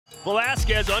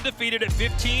Velasquez undefeated at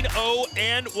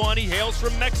 15-0-1. He hails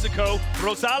from Mexico.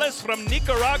 Gonzalez from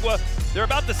Nicaragua. They're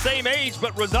about the same age,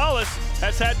 but Gonzalez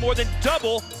has had more than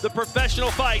double the professional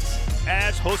fights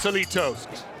as Joselito.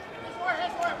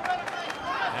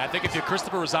 I think if you're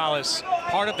Christopher Gonzalez,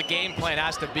 part of the game plan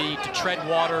has to be to tread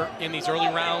water in these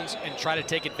early rounds and try to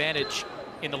take advantage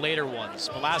in the later ones.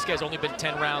 Velasquez only been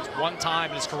 10 rounds one time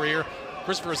in his career.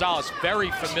 Christopher Gonzalez very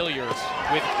familiar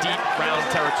with deep round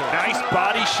territory. Nice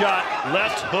body shot,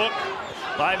 left hook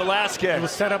by Velasquez. It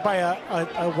was set up by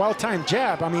a well-timed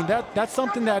jab. I mean, that's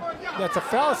something that's a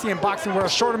fallacy in boxing, where a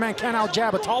shorter man can't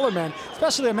out-jab a taller man,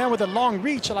 especially a man with a long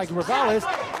reach like Gonzalez.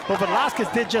 But Velasquez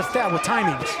did just that with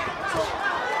timing.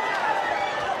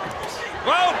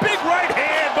 Oh, big right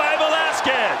hand by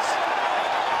Velasquez.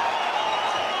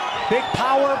 Big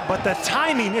power, but the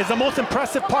timing is the most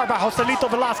impressive part by Joselito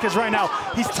Velasquez right now.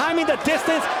 He's timing the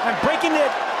distance and breaking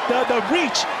the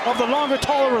reach of the longer,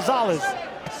 taller Gonzalez.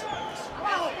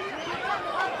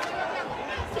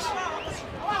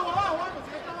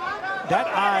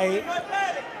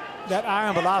 That eye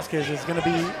on Velasquez is going to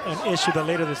be an issue the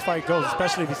later this fight goes,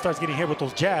 especially if he starts getting hit with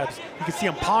those jabs. You can see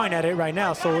him pawing at it right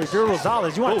now. So if you're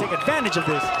Gonzalez, you want to take advantage of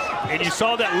this. And you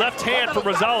saw that left hand from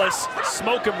Gonzalez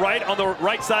smoke him right on the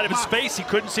right side of his face. He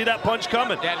couldn't see that punch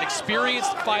coming. Yeah, an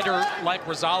experienced fighter like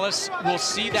Gonzalez will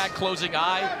see that closing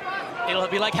eye. It'll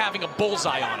be like having a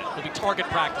bullseye on it. It'll be target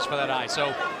practice for that eye.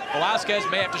 So Velasquez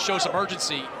may have to show some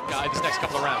urgency in these next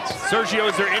couple of rounds. Sergio,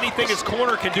 is there anything his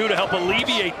corner can do to help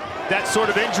alleviate that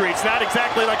sort of injury? It's not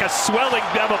exactly like a swelling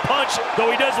of a punch, though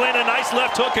he does land a nice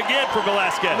left hook again for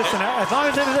Velasquez. Listen, as long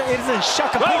as it isn't shut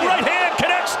completely. Oh, right hand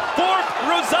connects for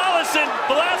Gonzalez, and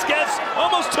Velasquez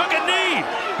almost took a knee.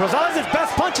 Gonzalez's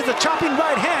best punch is a chopping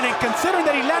right hand, and considering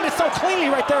that he landed so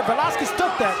cleanly right there, Velasquez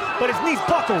took that, but his knees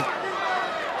buckled.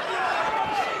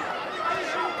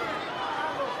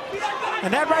 And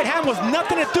that right hand was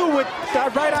nothing to do with that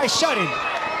right eye shutting.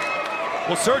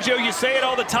 Well, Sergio, you say it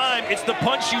all the time. It's the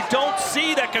punch you don't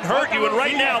see that can hurt you. And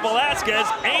right now, Velasquez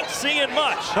ain't seeing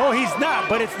much. No, he's not.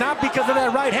 But it's not because of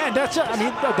that right hand. That's just, I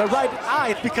mean, the right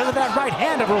eye. It's because of that right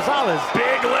hand of Gonzalez.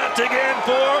 Big left again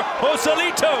for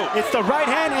Joselito. It's the right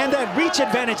hand and that reach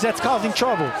advantage that's causing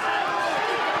trouble.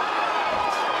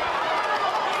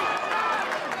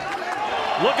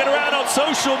 Looking around on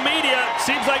social media,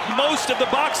 seems like most of the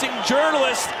boxing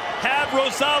journalists have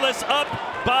Gonzalez up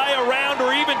by a round or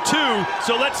even two.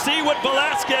 So let's see what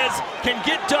Velasquez can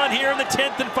get done here in the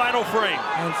 10th and final frame.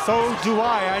 And so do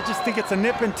I. I just think it's a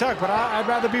nip and tuck, but I'd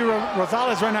rather be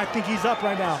Gonzalez right now. I think he's up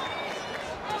right now.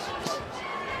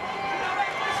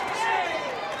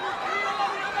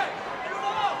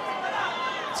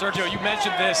 Sergio, you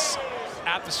mentioned this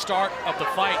at the start of the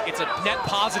fight. It's a net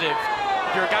positive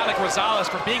if you're a guy like Gonzalez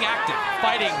for being active,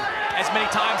 fighting as many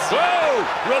times as Whoa!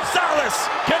 Gonzalez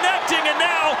connecting, and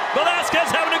now Velasquez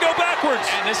having to go backwards.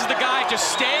 And this is the guy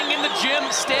just staying in the gym,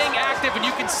 staying active, and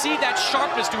you can see that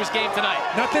sharpness to his game tonight.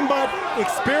 Nothing but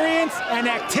experience and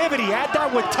activity. Add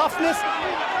that with toughness.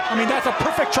 I mean, that's a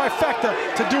perfect trifecta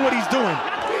to do what he's doing.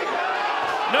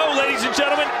 No, ladies and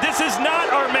gentlemen, this is not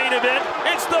our main event.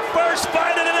 It's the first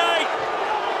fight of the night.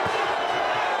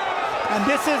 And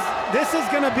this is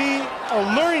going to be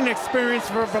a learning experience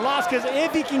for Velasquez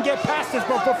if he can get past this.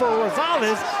 But for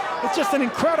Gonzalez, it's just an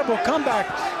incredible comeback.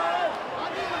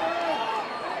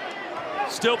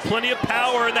 Still plenty of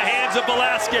power in the hands of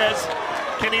Velasquez.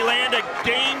 Can he land a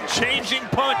game-changing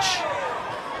punch?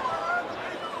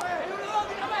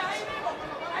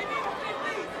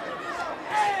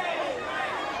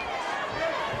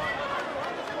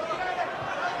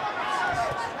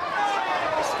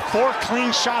 Four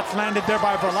clean shots landed there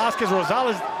by Velasquez.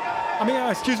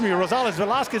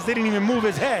 Velasquez didn't even move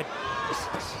his head.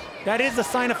 That is a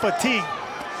sign of fatigue.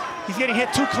 He's getting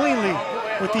hit too cleanly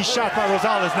with these shots by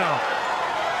Gonzalez now.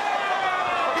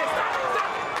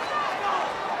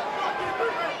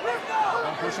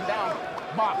 Don't push him down.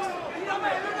 Box.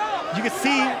 You can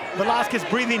see Velasquez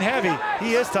breathing heavy.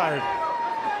 He is tired.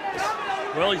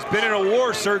 Well, he's been in a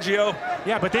war, Sergio.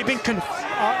 Yeah, but they've been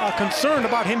concerned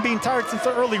about him being tired since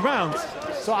the early rounds.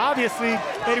 So obviously,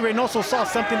 Eddie Reynoso saw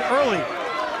something early.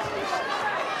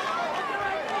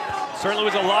 Certainly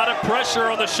was a lot of pressure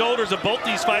on the shoulders of both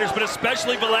these fighters, but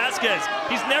especially Velasquez.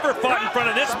 He's never fought in front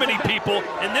of this many people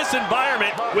in this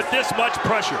environment with this much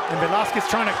pressure. And Velasquez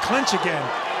trying to clinch again.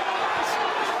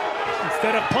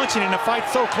 Instead of punching in a fight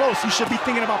so close, you should be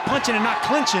thinking about punching and not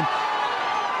clinching.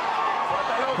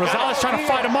 Gonzalez trying to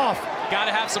fight him off. Got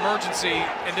to have some urgency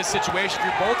in this situation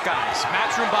for both guys.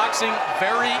 Matchroom boxing,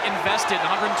 very invested in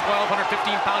 112,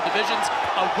 115-pound divisions.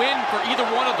 A win for either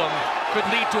one of them could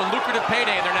lead to a lucrative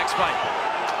payday in their next fight.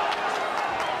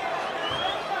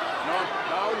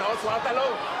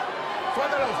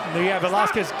 There you have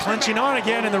Velasquez clenching on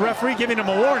again, and the referee giving him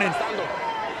a warning.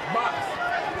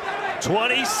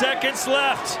 20 seconds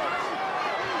left.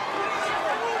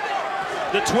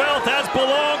 The 12th has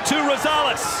belonged to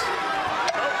Rosales.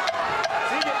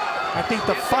 I think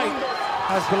the fight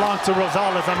has belonged to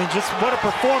Rosales. I mean, just what a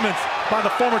performance by the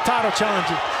former title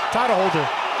holder.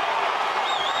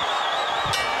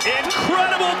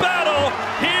 Incredible battle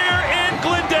here in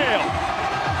Glendale.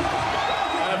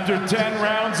 After 10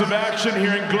 rounds of action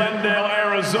here in Glendale,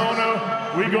 Arizona,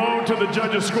 we go to the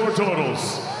judges' score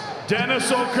totals.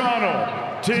 Dennis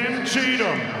O'Connell, Tim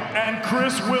Cheatham, and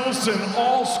Chris Wilson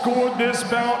all scored this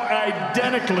bout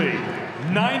identically,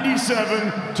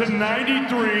 97 to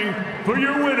 93 for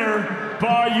your winner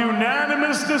by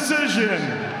unanimous decision.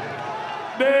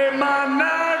 De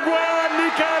Managua,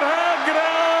 Nicaragua,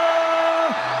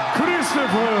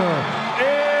 Christopher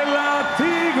El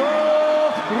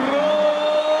Latigo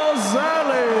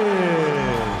Rosales.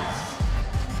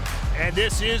 And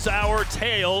this is our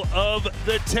tale of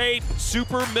the tape.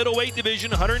 Super middleweight division,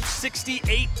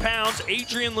 168 pounds.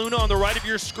 Adrian Luna on the right of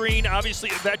your screen, obviously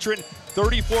a veteran,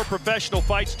 34 professional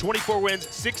fights, 24 wins,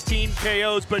 16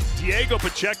 KOs. But Diego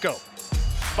Pacheco,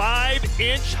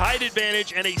 5-inch height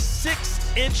advantage and a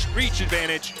 6-inch reach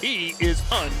advantage. He is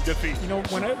undefeated. You know,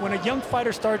 when a young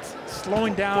fighter starts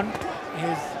slowing down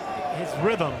his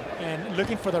rhythm and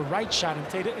looking for the right shot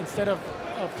instead of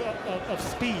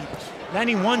speed,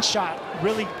 landing one shot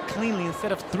really cleanly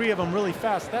instead of 3 of them really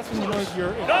fast, that's when you know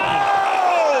you're...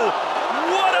 Oh!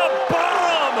 What a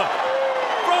bomb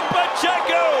from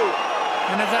Pacheco!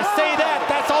 And as I say that,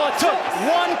 that's all it took.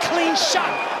 One clean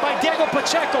shot by Diego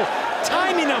Pacheco,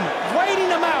 timing him,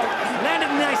 waiting him out,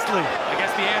 landed nicely. I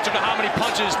guess the answer to how many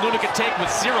punches Luna could take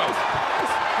was 0.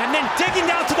 And then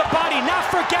digging down to the body, not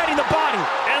forgetting the body.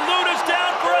 And Luna's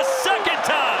down for a second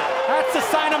time. That's a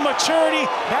sign of maturity.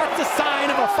 That's a sign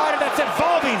of a fighter that's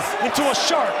evolving into a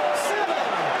shark.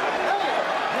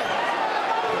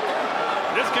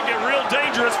 This could get real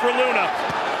dangerous for Luna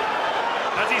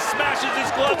as he smashes his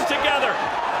gloves together.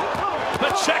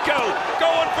 Pacheco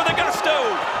going for the gusto.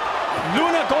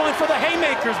 Luna going for the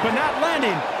haymakers, but not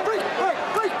landing.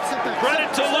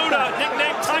 Credit to Luna,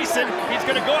 nicknamed Tyson. He's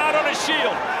going to go out on his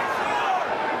shield.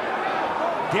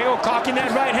 Diego cocking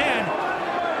that right hand.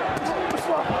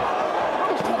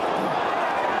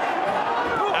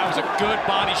 That was a good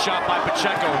body shot by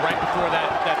Pacheco right before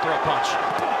that throw punch.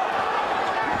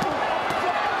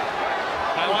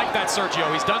 I like that, Sergio.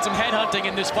 He's done some headhunting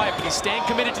in this fight, but he's staying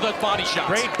committed to those body shots.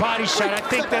 Great body shot. I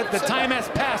think that the time has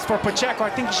passed for Pacheco. I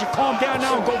think he should calm down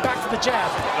now and go back to the jab.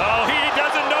 Oh, he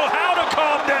doesn't know how to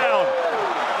calm down.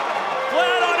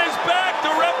 Flat on his back,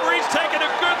 the referee's taking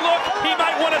a good look. He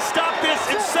might want to stop this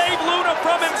and save Luna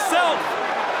from himself.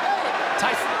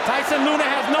 Tyson Luna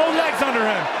has no legs under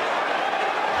him.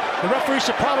 The referee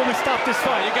should probably stop this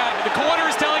fight. You got the corner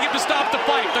is telling him to stop the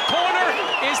fight. The corner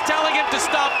is telling him to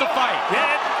stop the fight.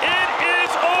 And it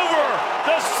is over.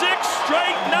 The 6th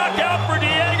straight knockout for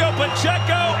Diego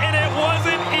Pacheco, and it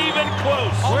wasn't even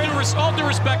close. All due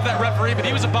respect to that referee, but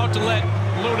he was about to let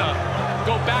Luna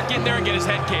go back in there and get his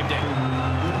head caved in.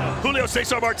 Julio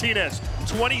Cesar Martinez,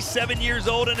 27 years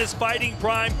old in his fighting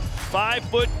prime,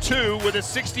 5'2" with a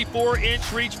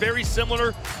 64-inch reach, very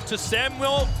similar to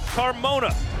Samuel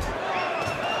Carmona.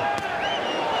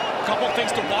 A couple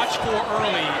things to watch for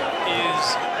early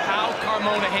is how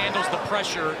Carmona handles the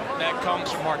pressure that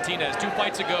comes from Martinez. 2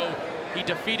 fights ago, he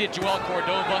defeated Joel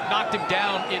Cordova, knocked him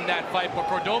down in that fight, but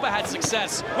Cordova had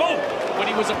success when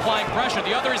he was applying pressure.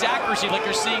 The other is accuracy, like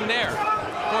you're seeing there.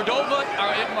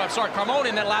 Carmona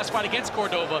in that last fight against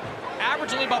Cordova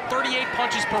averaged only about 38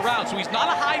 punches per round, so he's not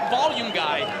a high-volume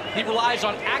guy. He relies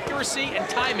on accuracy and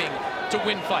timing to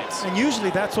win fights. And usually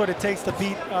that's what it takes to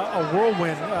beat a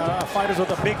whirlwind. Fighters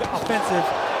with a big offensive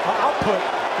output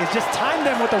is just time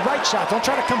them with the right shots. Don't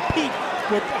try to compete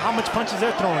with how much punches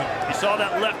they're throwing. You saw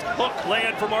that left hook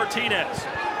land for Martinez.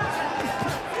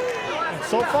 And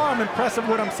so far, I'm impressed with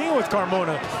what I'm seeing with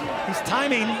Carmona. He's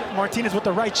timing Martinez with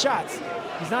the right shots.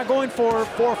 He's not going for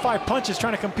 4 or 5 punches,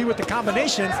 trying to compete with the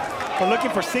combinations, but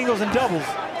looking for singles and doubles.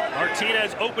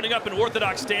 Martinez opening up an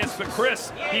orthodox stance, but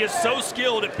Chris, he is so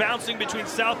skilled at bouncing between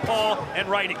southpaw and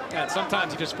righty. And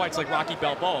sometimes he just fights like Rocky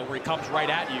Balboa, where he comes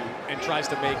right at you and tries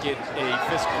to make it a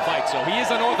physical fight. So he is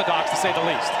unorthodox, to say the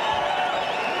least.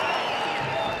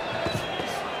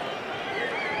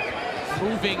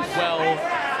 Moving well.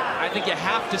 I think you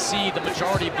have to see the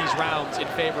majority of these rounds in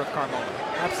favor of Carmona.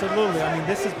 Absolutely. I mean,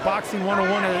 this is boxing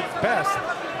 101 at its best.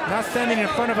 Not standing in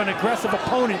front of an aggressive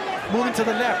opponent, moving to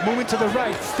the left, moving to the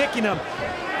right, sticking them.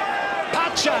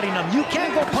 pot-shotting him. You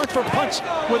can't go punch for punch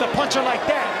with a puncher like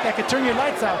that can turn your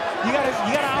lights out. You gotta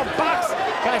outbox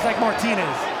guys like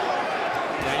Martinez.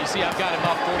 Yeah, you see I've got him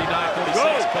up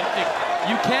 49-46, but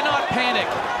you cannot panic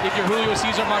if you're Julio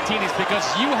Cesar Martinez because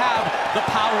you have the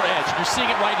power edge. You're seeing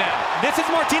it right now. This is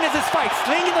Martinez's fight,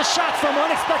 slinging the shots from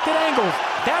unexpected angles.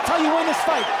 That's how you win this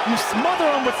fight. You smother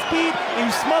him with speed and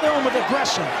you smother him with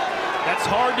aggression. That's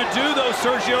hard to do, though,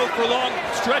 Sergio, for long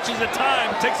stretches of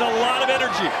time. It takes a lot of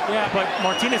energy. Yeah, but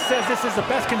Martinez says this is the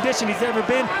best condition he's ever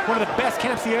been, one of the best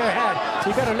camps he ever had. So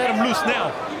you better let him loose now.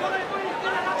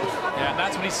 Yeah, and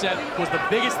that's what he said was the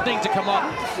biggest thing to come out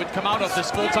of this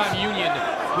full-time union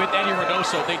with Eddie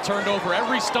Reynoso. They turned over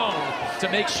every stone to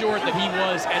make sure that he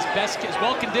was as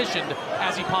well conditioned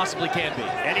as he possibly can be.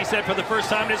 And he said for the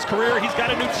first time in his career, he's got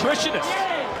a nutritionist.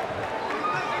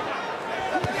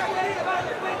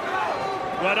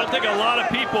 Well, I don't think a lot of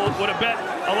people would have bet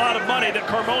a lot of money that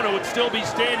Carmona would still be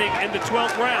standing in the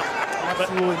 12th round.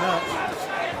 Absolutely not.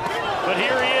 But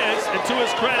here he is, and to his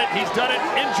credit, he's done it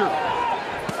injured.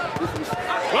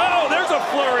 Whoa, there's a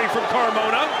flurry from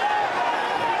Carmona.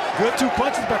 Good 2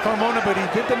 punches by Carmona, but he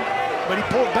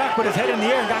pulled back with his head in the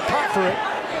air and got caught for it.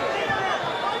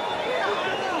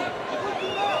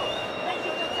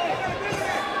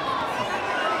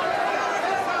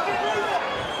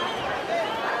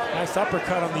 Nice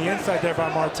uppercut on the inside there by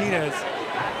Martinez.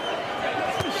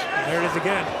 And there it is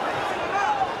again.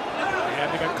 Yeah,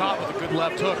 they got caught with a good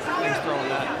left hook. He was throwing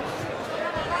that.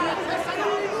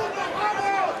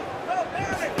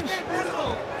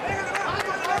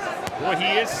 Boy,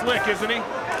 he is slick, isn't he?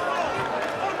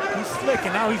 He's slick,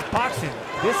 and now he's boxing.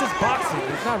 This is boxing.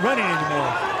 He's not running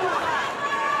anymore.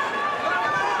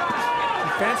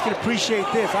 The fans can appreciate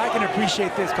this. I can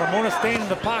appreciate this. Carmona staying in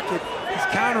the pocket. He's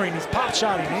countering. He's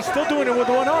pop-shotting. He's still doing it with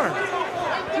one arm.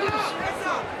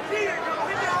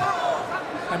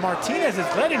 And Martinez is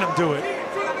letting him do it.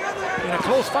 In a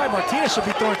close fight, Martinez should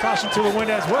be throwing caution to the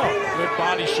wind as well. Good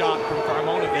body shot from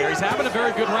Carmona there. He's having a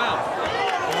very good round.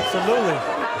 Absolutely.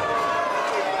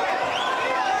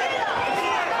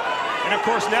 And of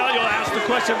course, now you'll ask the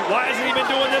question, why hasn't he been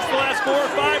doing this the last 4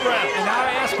 or 5 rounds? And now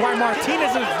I ask why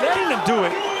Martinez is letting him do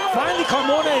it. Finally,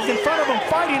 Carmona is in front of him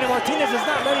fighting, and Martinez is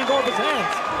not letting go of his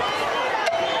hands.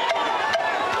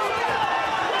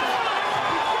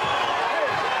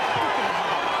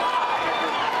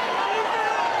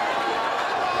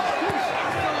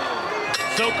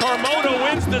 So Carmona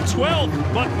wins the 12th,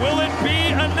 but will it be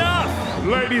enough?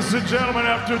 Ladies and gentlemen,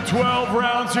 after 12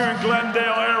 rounds here in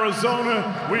Glendale,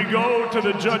 Arizona, we go to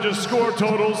the judges' score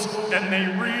totals, and they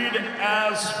read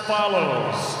as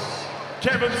follows.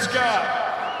 Kevin Scott,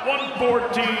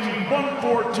 114,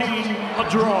 a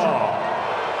draw.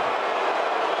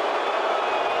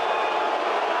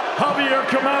 Javier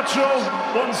Camacho,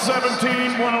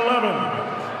 117, 111.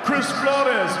 Chris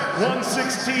Flores,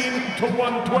 116 to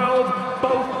 112,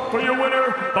 both for your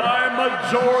winner by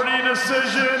majority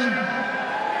decision.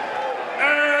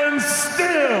 And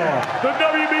still, the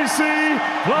WBC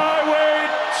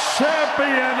flyweight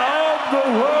champion of the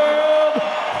world,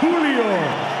 Julio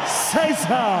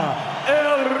Cesar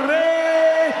El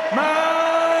Rey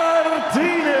Martinez.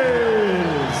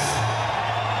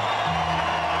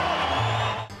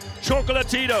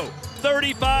 Chocolatito,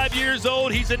 35 years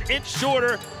old, he's an inch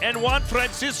shorter, and Juan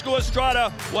Francisco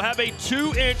Estrada will have a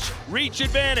 2-inch reach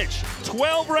advantage.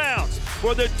 12 rounds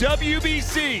for the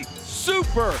WBC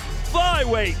Super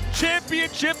Flyweight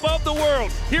Championship of the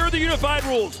World. Here are the unified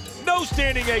rules. No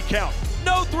standing 8 count,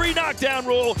 no 3 knockdown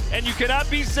rule, and you cannot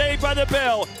be saved by the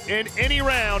bell in any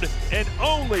round, and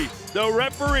only the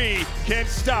referee can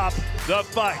stop the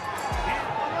fight.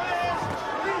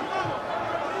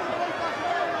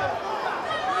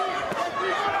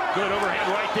 Good overhand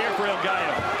right there for El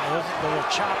Gallo. The little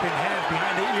chop in hand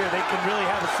behind the ear, they can really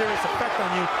have a serious effect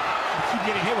on you. You keep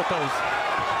getting hit with those.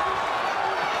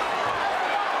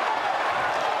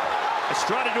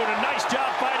 Estrada doing a nice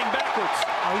job fighting backwards.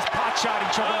 Oh, he's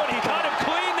pot-shotting Oh, and he caught him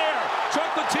clean there.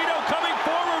 Chocolatito coming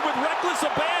forward with reckless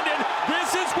abandon.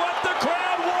 This is what the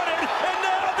crowd wanted, and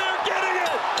now they're getting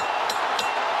it.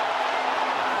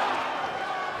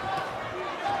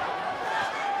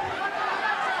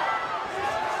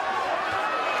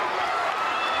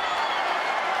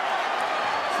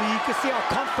 You can see how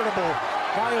comfortable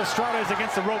Gallo Estrada is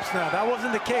against the ropes now. That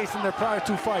wasn't the case in their prior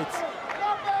 2 fights.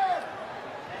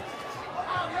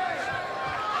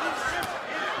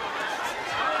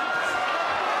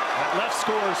 That left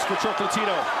scores for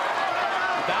Chocolatito.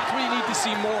 That's what you need to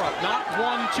see more of. Not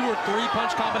 1, 2, or 3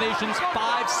 punch combinations,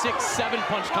 5, 6, 7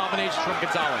 punch combinations from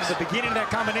Gonzalez. The beginning of that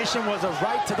combination was a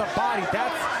right to the body.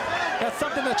 That's That's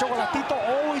something that Chocolatito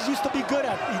always used to be good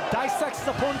at. He dissects his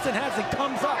opponents in hands and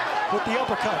comes up with the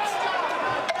uppercuts.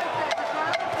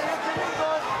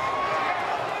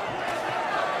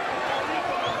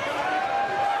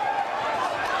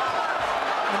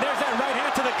 And there's that right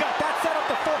hand to the gut. That set up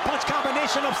the 4-punch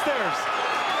combination upstairs.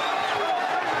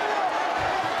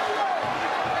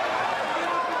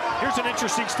 Here's an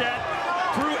interesting stat.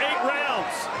 Through 8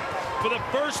 rounds, for the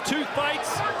first 2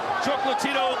 fights,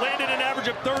 Chocolatito landed an average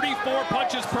of 34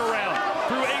 punches per round.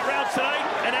 Through 8 rounds tonight,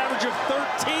 an average of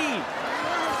 13.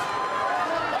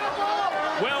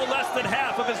 Well less than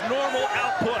half of his normal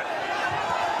output.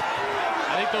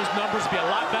 I think those numbers would be a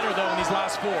lot better, though, in these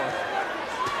last 4.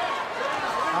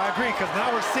 I agree, because now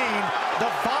we're seeing the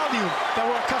volume that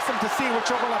we're accustomed to seeing with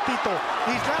Chocolatito.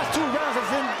 These last 2 rounds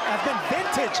have been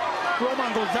vintage Roman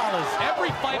Gonzalez.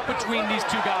 Every fight between these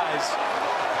 2 guys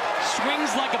swings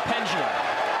like a pendulum.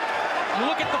 You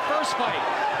look at the first fight,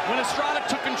 when Estrada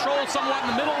took control somewhat in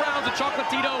the middle rounds, and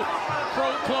Chocolatito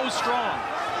closed strong.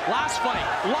 Last fight,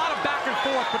 a lot of back and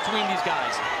forth between these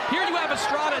guys. Here you have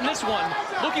Estrada in this one,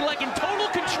 looking like in total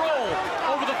control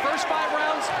over the first 5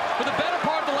 rounds. For the better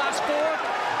part of the last 4,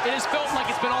 it has felt like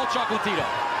it's been all Chocolatito.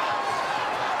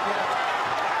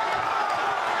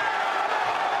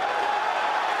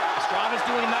 Estrada's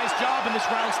doing a nice job in this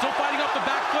round, still fighting off the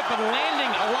back foot, but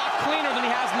landing a lot cleaner than he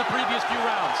has in the previous few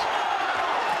rounds.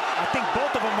 I think both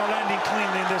of them are landing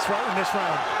cleanly in this round.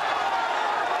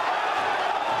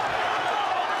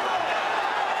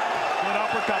 Good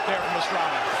uppercut there from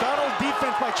Estrada. Subtle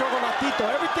defense by Chocolatito.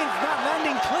 Everything's not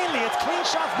landing cleanly. It's clean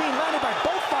shots being landed by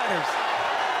both fighters.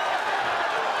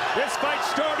 This fight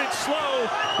started slow,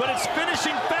 but it's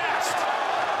finishing fast.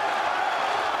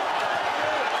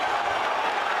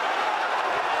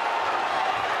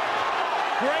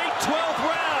 Great 12th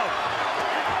round.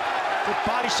 Good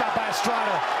body shot by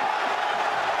Estrada.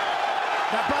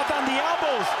 That brought down the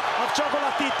elbows of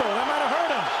Chocolatito. That might have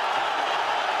hurt him.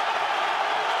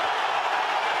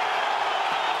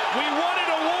 We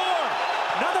wanted a war.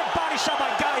 Another body shot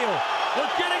by Gallo.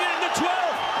 We're getting it in the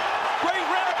 12th. Great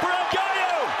round for El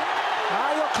Gallo.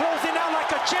 Gallo closing out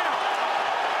like a champ.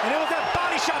 And it was that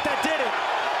body shot that did it.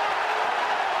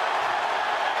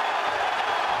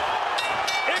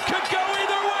 It could go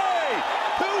either way.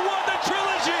 Who won the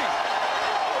trilogy?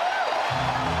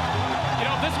 You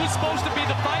know, this was supposed to be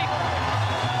the fight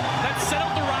that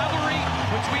settled the rivalry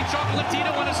between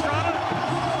Chocolatito and Estrada.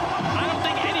 I don't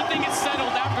think anything is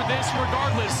settled after this,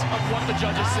 regardless of what the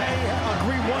judges say. I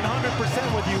agree 100%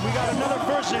 with you. We got another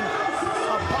version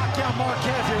of Pacquiao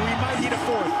Marquez here. We might need a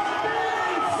 4th.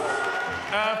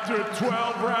 After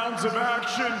 12 rounds of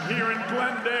action here in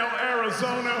Glendale,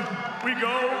 Arizona, we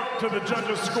go to the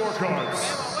judges'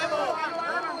 scorecards.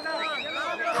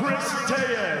 Chris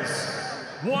Tellez,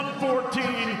 114,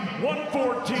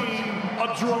 a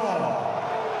draw.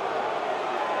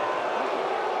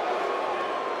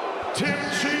 Tim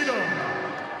Cheatham,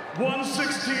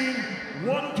 116,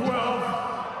 112.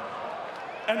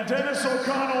 And Dennis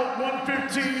O'Connell,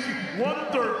 115,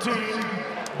 113.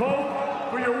 Both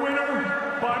for your winner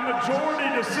by majority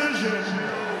decision.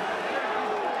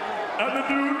 And the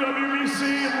new WBC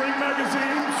and Ring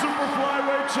Magazine Super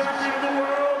Flyweight Champion of the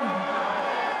World,